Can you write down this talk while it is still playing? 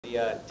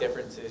the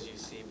differences you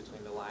see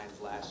between the Lions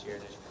last year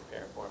and as you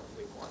prepare for them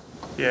week 1?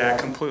 Yeah,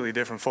 completely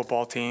different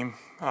football team.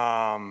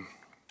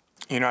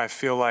 You know, I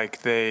feel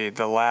like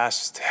the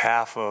last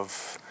half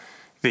of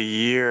the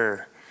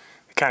year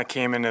kind of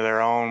came into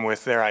their own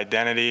with their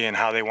identity and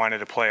how they wanted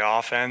to play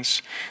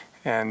offense.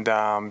 And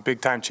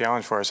big time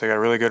challenge for us. They got a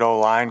really good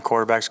O-line,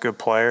 quarterback's a good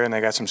player, and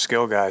they got some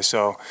skill guys.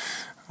 So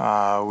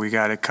we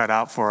got it cut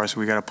out for us.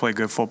 We got to play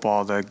good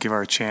football to give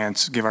our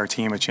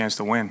team a chance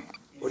to win.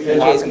 What do you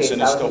think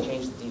Hawkinson is still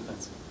change the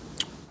defense?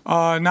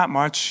 Not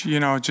much. You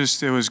know,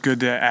 just it was good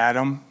to add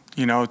him,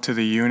 you know, to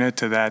the unit,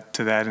 to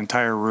that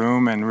entire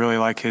room, and really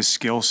like his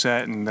skill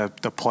set and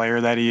the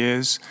player that he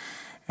is.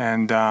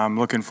 And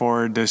looking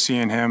forward to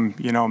seeing him,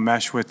 you know,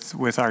 mesh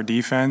with our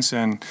defense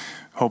and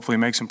hopefully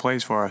make some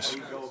plays for us.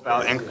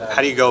 How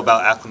do you go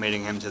about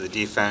acclimating him to the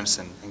defense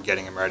and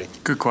getting him ready?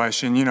 Good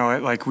question. You know,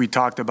 like we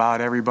talked about,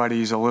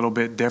 everybody's a little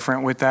bit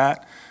different with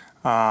that.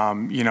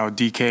 You know,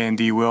 DK and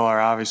D. Will are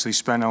obviously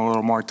spending a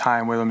little more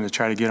time with him to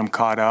try to get him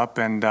caught up.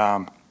 And,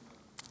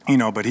 you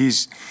know, but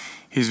he's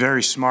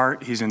very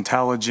smart. He's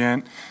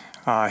intelligent.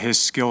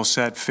 His skill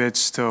set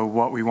fits to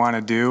what we want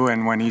to do.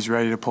 And when he's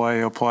ready to play,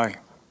 he'll play.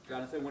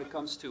 Jonathan, when it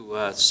comes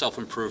to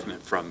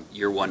self-improvement from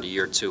year 1 to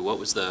year 2, what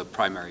was the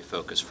primary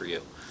focus for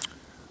you?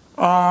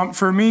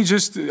 For me,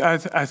 just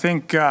I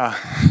think a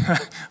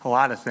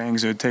lot of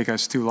things. It would take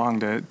us too long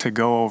to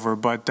go over,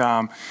 but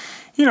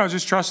you know,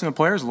 just trusting the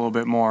players a little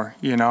bit more,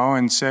 you know,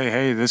 and say,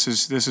 hey, this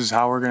is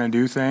how we're going to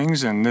do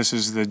things, and this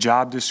is the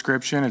job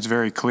description. It's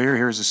very clear.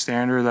 Here's the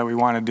standard that we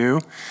want to do,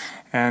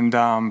 and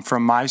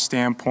from my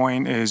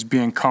standpoint, is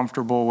being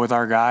comfortable with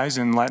our guys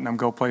and letting them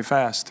go play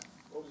fast.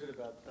 What was it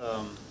about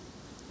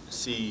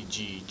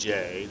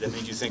CGJ that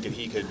made you think that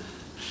he could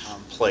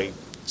play?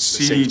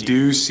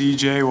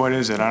 CJ, what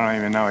is it? I don't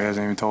even know. He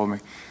hasn't even told me.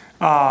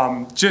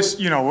 Just,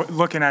 you know,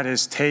 looking at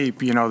his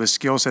tape, you know, the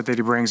skill set that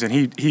he brings, and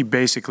he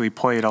basically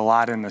played a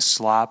lot in the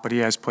slot, but he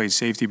has played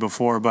safety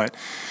before. But,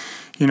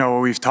 you know,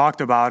 what we've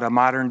talked about, a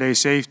modern-day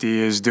safety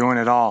is doing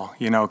it all.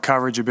 You know,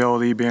 coverage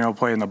ability, being able to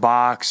play in the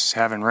box,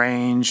 having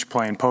range,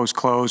 playing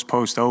post-close,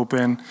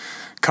 post-open,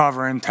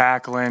 covering,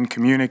 tackling,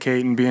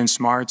 communicating, being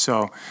smart.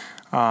 So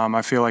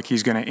I feel like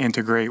he's going to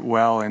integrate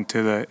well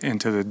into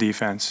the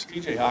defense.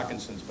 T.J.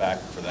 Hawkinson's back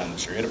for them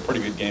this year. He had a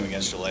pretty good game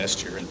against you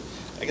last year, and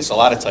I guess a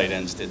lot of tight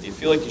ends did. Do you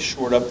feel like you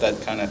shored up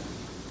that kind of,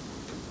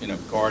 you know,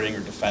 guarding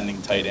or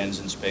defending tight ends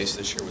in space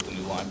this year with the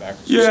new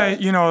linebackers? Yeah,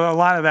 you know, a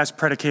lot of that's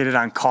predicated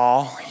on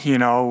call, you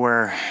know,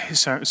 where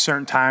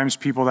certain times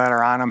people that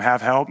are on them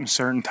have help, and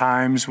certain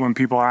times when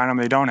people are on them,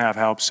 they don't have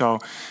help. So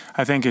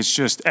I think it's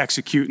just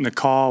executing the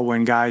call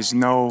when guys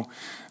know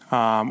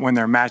when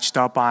they're matched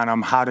up on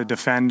them, how to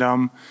defend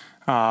them,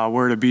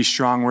 where to be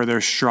strong, where they're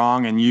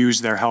strong, and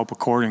use their help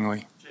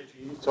accordingly.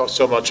 You talk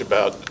so much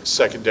about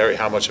secondary,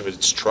 how much of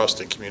it's trust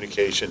and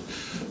communication.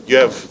 You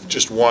have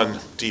just one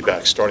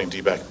D-back, starting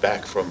D-back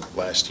back from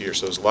last year,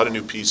 so there's a lot of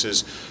new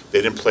pieces.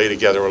 They didn't play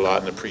together a lot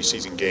in the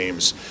preseason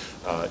games.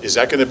 Is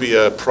that going to be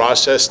a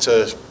process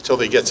till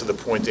they get to the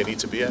point they need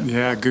to be at?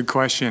 Yeah, good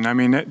question. I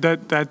mean,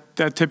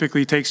 that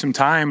typically takes some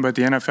time, but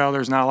the NFL,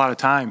 there's not a lot of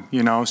time,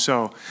 you know.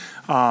 So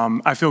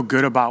I feel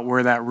good about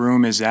where that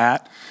room is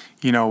at.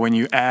 You know, when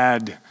you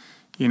add,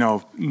 you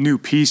know, new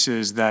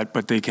pieces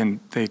but they can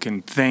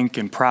think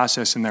and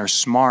process and they're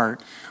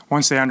smart.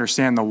 Once they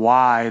understand the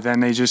why, then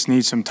they just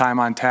need some time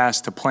on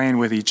task to playing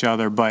with each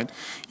other. But,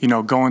 you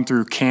know, going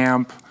through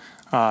camp,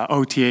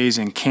 OTAs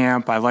in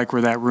camp, I like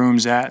where that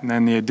room's at, and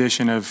then the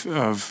addition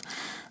of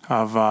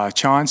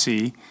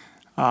Chauncey,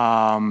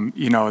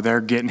 you know,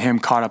 they're getting him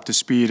caught up to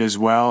speed as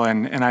well,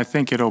 and I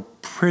think it'll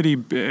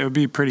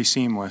be pretty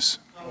seamless.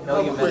 I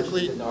know you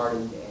mentioned Denard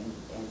and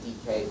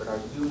DK, but are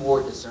you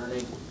more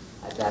discerning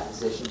at that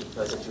position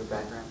because of your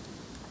background?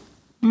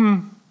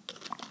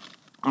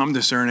 I'm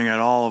discerning at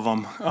all of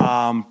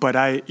them, but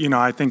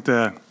I think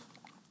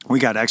we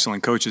got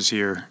excellent coaches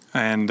here,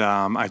 and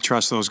I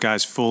trust those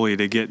guys fully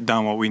to get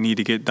done what we need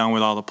to get done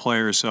with all the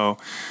players. So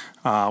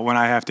when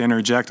I have to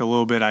interject a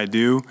little bit, I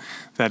do.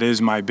 That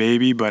is my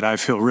baby, but I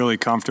feel really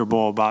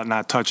comfortable about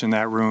not touching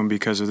that room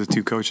because of the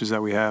two coaches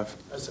that we have.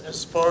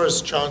 As far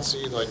as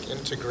Chauncey, like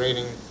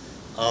integrating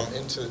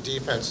into the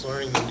defense,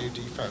 learning the new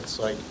defense,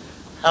 like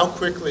how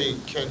quickly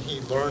can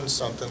he learn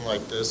something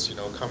like this, you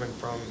know, coming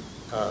from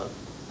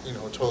you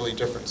know, a totally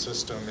different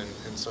system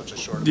in such a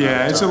short amount of time?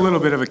 Yeah, it's a little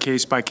bit of a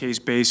case-by-case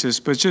basis,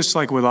 but just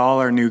like with all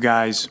our new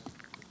guys,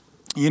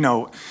 you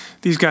know,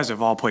 these guys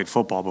have all played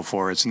football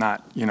before. It's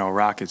not, you know,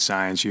 rocket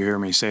science. You hear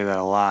me say that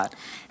a lot.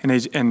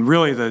 And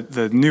really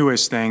the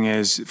newest thing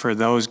is for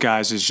those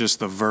guys is just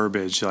the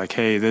verbiage. Like,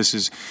 hey,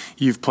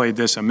 you've played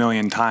this a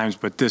million times,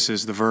 but this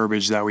is the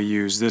verbiage that we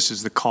use. This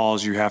is the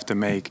calls you have to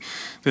make.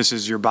 This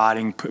is your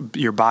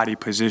body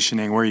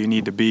positioning, where you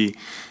need to be.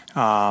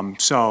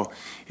 So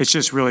it's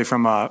just really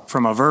from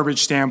a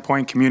verbiage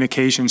standpoint,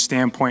 communication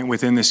standpoint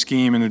within the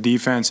scheme and the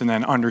defense, and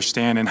then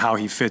understanding how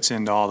he fits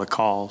into all the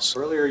calls.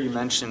 Earlier you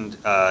mentioned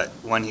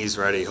when he's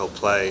ready, he'll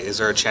play. Is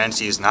there a chance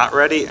he's not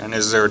ready, and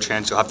is there a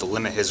chance you'll have to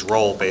limit his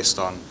role based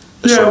on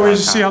short Yeah, we amount of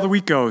just see time? how the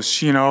week goes.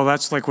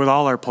 That's like with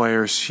all our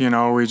players.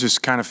 We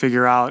just kind of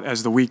figure out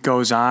as the week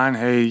goes on,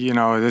 hey,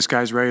 this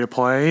guy's ready to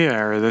play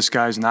or this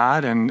guy's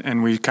not,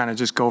 and we kind of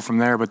just go from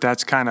there. But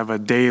that's kind of a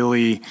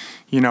daily,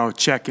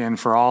 check-in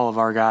for all of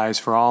our guys,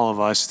 for all of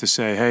us to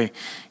say, hey,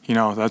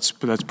 let's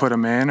put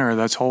them in or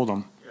let's hold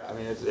them. I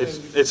mean,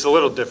 it's a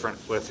little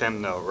different with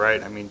him though,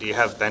 right? I mean, do you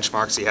have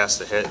benchmarks he has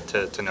to hit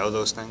to know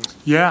those things?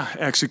 Yeah,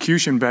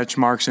 execution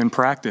benchmarks in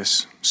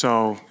practice.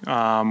 So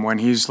when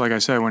he's, like I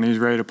said, when he's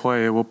ready to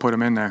play, we'll put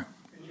him in there.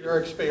 In your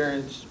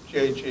experience,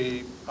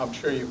 JG, I'm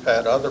sure you've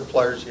had other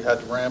players you had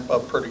to ramp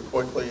up pretty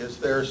quickly. Is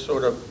there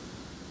sort of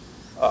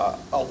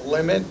a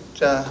limit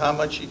to how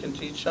much you can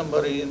teach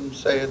somebody in,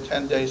 say, a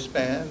 10-day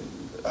span?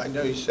 I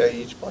know you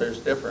say each player's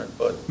different,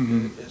 but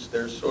is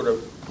there sort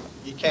of,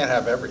 you can't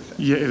have everything.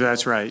 Yeah,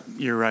 that's right.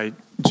 You're right,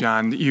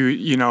 John.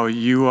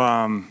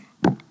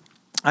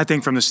 I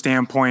think from the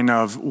standpoint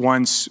of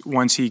once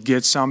he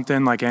gets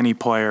something, like any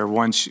player,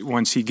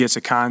 once he gets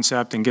a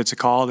concept and gets a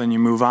call, then you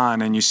move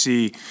on and you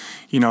see,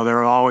 there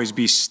will always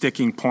be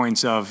sticking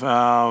points of,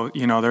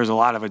 there's a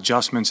lot of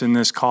adjustments in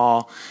this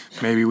call.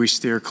 Maybe we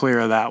steer clear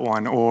of that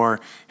one.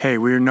 Or, hey,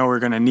 we know we're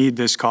going to need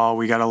this call.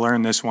 We got to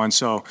learn this one.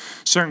 So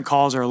certain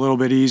calls are a little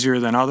bit easier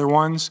than other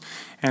ones.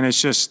 And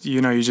it's just,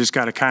 you just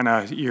got to kind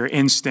of, your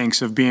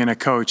instincts of being a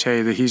coach,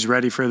 hey, that he's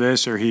ready for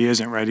this or he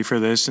isn't ready for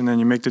this, and then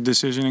you make the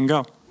decision and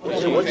go.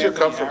 What's your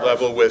comfort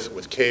level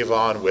with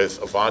Kayvon,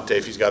 with Avante,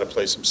 if he's got to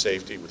play some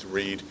safety, with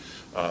Reed,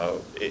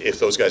 if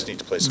those guys need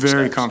to play some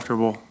Very snaps?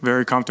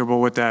 very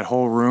comfortable with that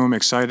whole room,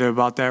 excited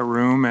about that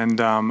room,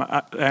 and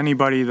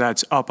anybody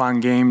that's up on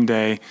game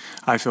day,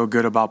 I feel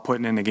good about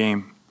putting in the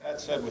game. That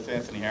said, with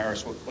Anthony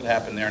Harris, what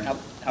happened there, and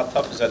how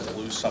tough is that to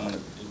lose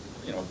someone,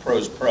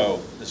 pro's pro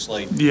this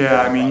late?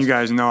 Yeah, I mean, you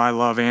guys know I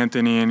love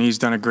Anthony, and he's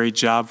done a great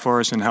job for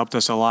us and helped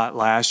us a lot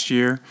last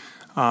year.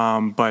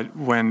 But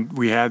when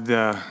we had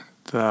the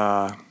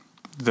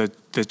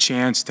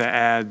chance to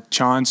add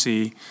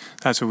Chauncey,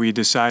 that's what we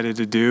decided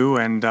to do,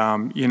 and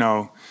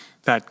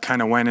that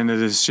kind of went into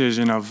the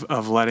decision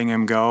of letting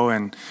him go,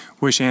 and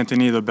wish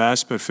Anthony the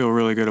best, but feel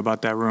really good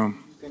about that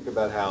room. Think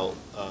about how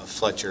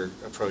Fletcher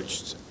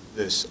approached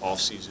this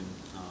offseason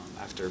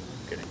after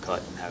getting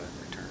cut and having returned.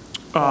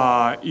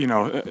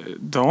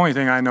 The only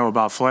thing I know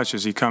about Fletch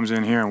is he comes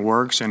in here and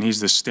works, and he's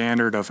the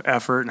standard of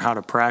effort and how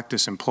to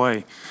practice and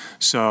play.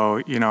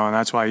 So, and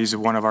that's why he's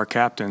one of our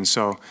captains.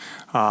 So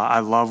I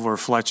love where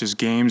Fletch's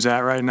game's at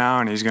right now,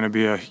 and he's going to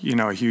be a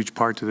huge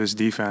part to this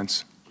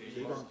defense.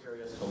 Most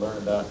curious to learn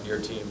about your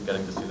team,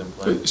 getting to see them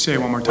play. Say it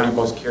one more time.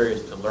 What are you most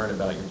curious to learn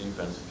about your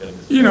defense, getting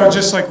to see them?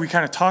 Just like we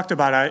kind of talked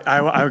about,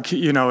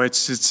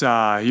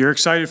 you're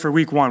excited for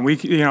week one.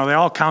 They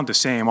all count the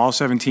same. All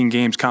 17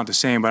 games count the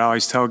same. But I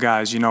always tell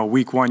guys,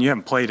 week one, you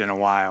haven't played in a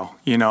while.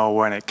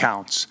 When it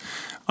counts.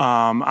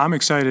 I'm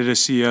excited to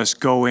see us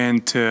go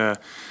into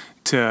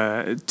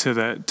to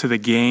the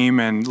game,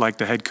 and like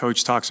the head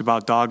coach talks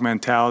about dog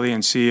mentality,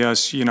 and see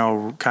us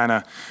kind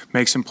of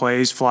make some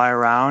plays, fly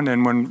around,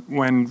 and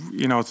when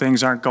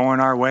things aren't going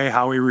our way,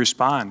 how we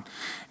respond.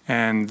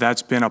 And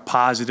that's been a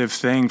positive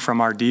thing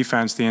from our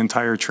defense the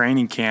entire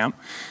training camp,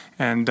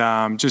 and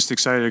just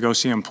excited to go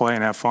see them play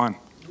and have fun.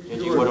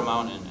 What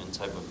amount and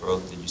type of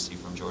growth did you see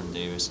from Jordan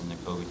Davis and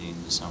Nakobe Dean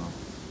this summer?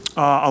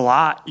 A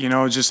lot,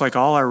 just like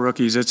all our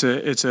rookies, it's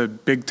a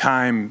big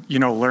time,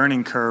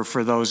 learning curve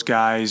for those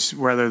guys,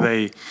 whether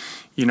they,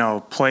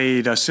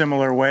 played a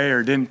similar way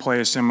or didn't play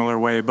a similar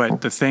way.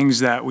 But the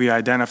things that we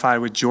identified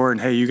with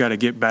Jordan, hey, you got to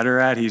get better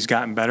at, he's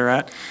gotten better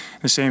at.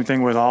 The same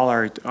thing with all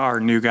our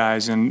new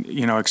guys, and,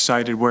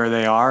 excited where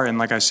they are. And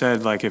like I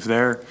said, like if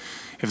they're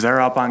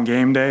up on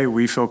game day,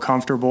 we feel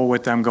comfortable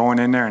with them going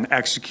in there and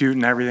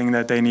executing everything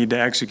that they need to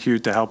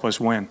execute to help us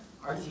win.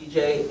 Are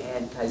TJ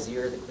and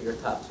Kaiser the clear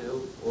top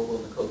two, or will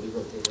Nakobe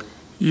rotate in?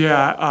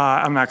 Yeah,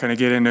 I'm not going to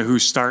get into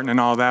who's starting and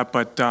all that,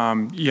 but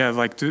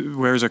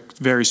there's a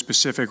very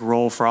specific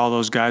role for all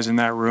those guys in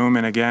that room,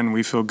 and again,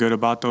 we feel good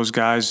about those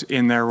guys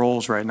in their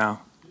roles right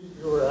now.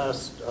 You were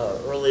asked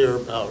earlier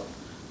about,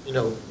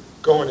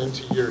 going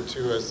into year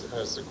two as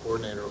the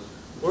coordinator.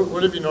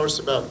 What have you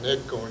noticed about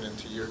Nick going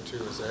into year two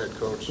as the head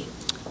coach?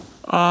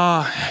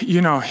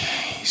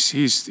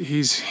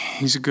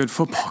 He's a good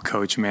football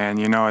coach, man.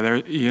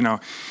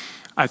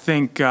 I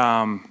think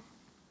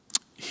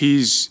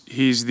he's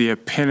the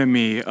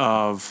epitome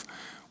of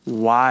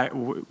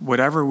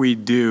whatever we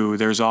do,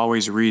 there's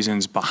always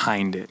reasons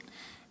behind it.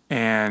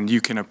 And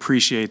you can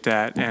appreciate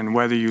that, and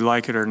whether you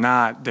like it or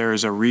not,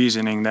 there's a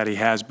reasoning that he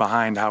has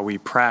behind how we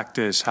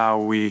practice, how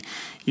we,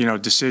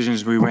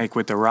 decisions we make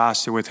with the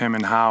roster with him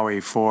and Howie,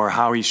 for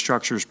how he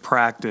structures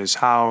practice,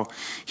 how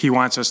he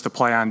wants us to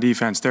play on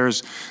defense.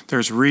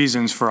 There's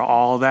reasons for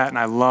all of that, and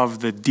I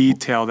love the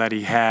detail that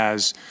he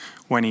has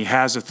when he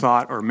has a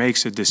thought or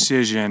makes a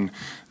decision,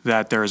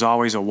 that there's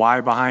always a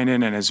why behind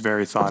it, and it's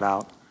very thought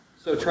out.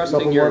 So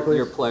trusting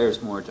your players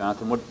more,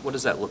 Jonathan, what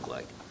does that look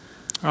like?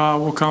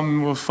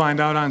 We'll find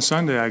out on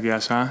Sunday, I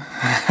guess, huh?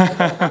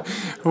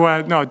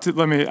 Well, no,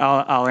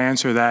 I'll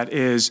answer that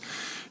is,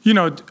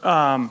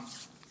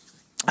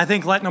 I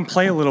think letting them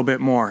play a little bit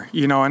more,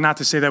 you know, and not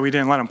to say that we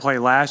didn't let them play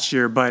last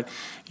year, but,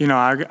 you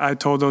know, I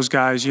told those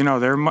guys, you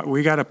know,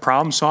 we got to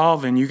problem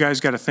solve and you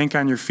guys got to think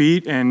on your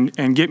feet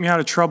and get me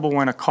out of trouble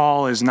when a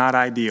call is not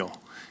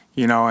ideal,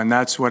 you know, and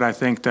that's what I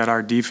think that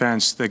our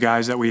defense, the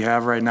guys that we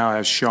have right now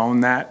have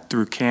shown that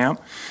through camp.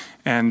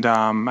 And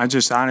I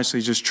just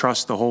honestly just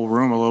trust the whole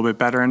room a little bit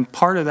better. And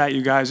part of that,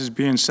 you guys, is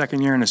being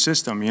second year in the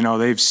system. You know,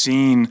 they've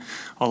seen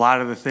a lot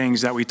of the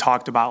things that we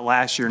talked about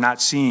last year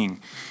not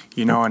seeing,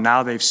 you know, and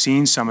now they've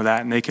seen some of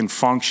that and they can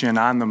function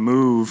on the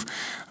move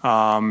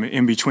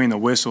in between the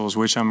whistles,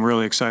 which I'm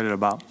really excited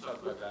about. You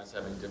talked about guys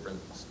having different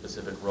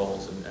specific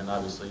roles, and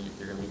obviously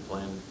you're going to be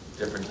playing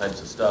different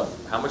types of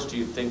stuff. How much do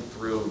you think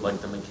through,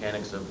 like, the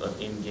mechanics of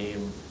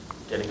in-game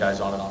getting guys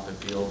on and off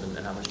the field,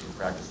 and how much do you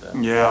practice that?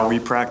 Yeah, we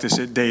practice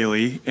it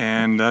daily,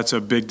 and that's a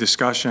big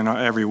discussion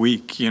every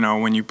week. You know,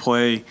 when you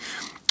play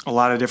a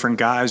lot of different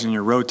guys and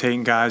you're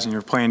rotating guys and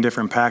you're playing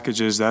different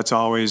packages, that's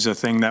always a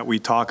thing that we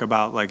talk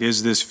about. Like,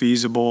 is this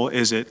feasible?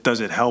 Does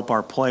it help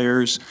our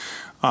players?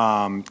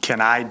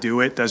 Can I do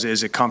it?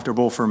 Is it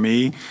comfortable for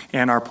me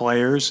and our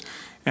players?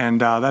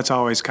 And that's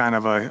always kind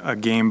of a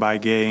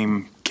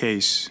game-by-game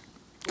case.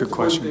 Good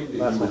question. One thing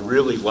that you would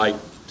really like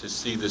to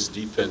see this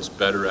defense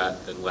better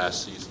at than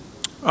last season?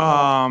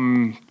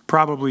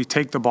 Probably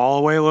take the ball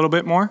away a little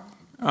bit more,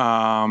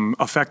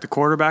 affect the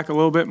quarterback a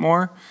little bit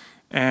more,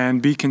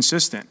 and be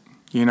consistent.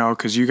 You know,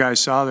 because you guys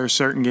saw there's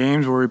certain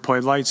games where we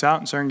played lights out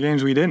and certain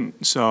games we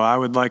didn't. So I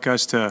would like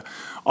us to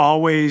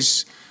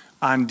always,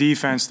 on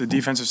defense, the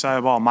defensive side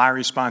of the ball, my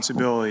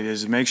responsibility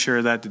is to make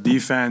sure that the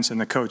defense and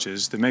the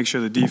coaches, to make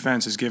sure the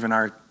defense is giving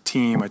our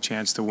team a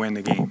chance to win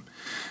the game.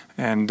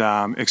 And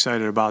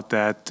excited about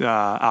that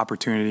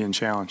opportunity and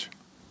challenge.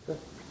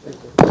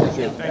 Thank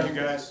you. Thank you,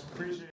 guys. Appreciate it.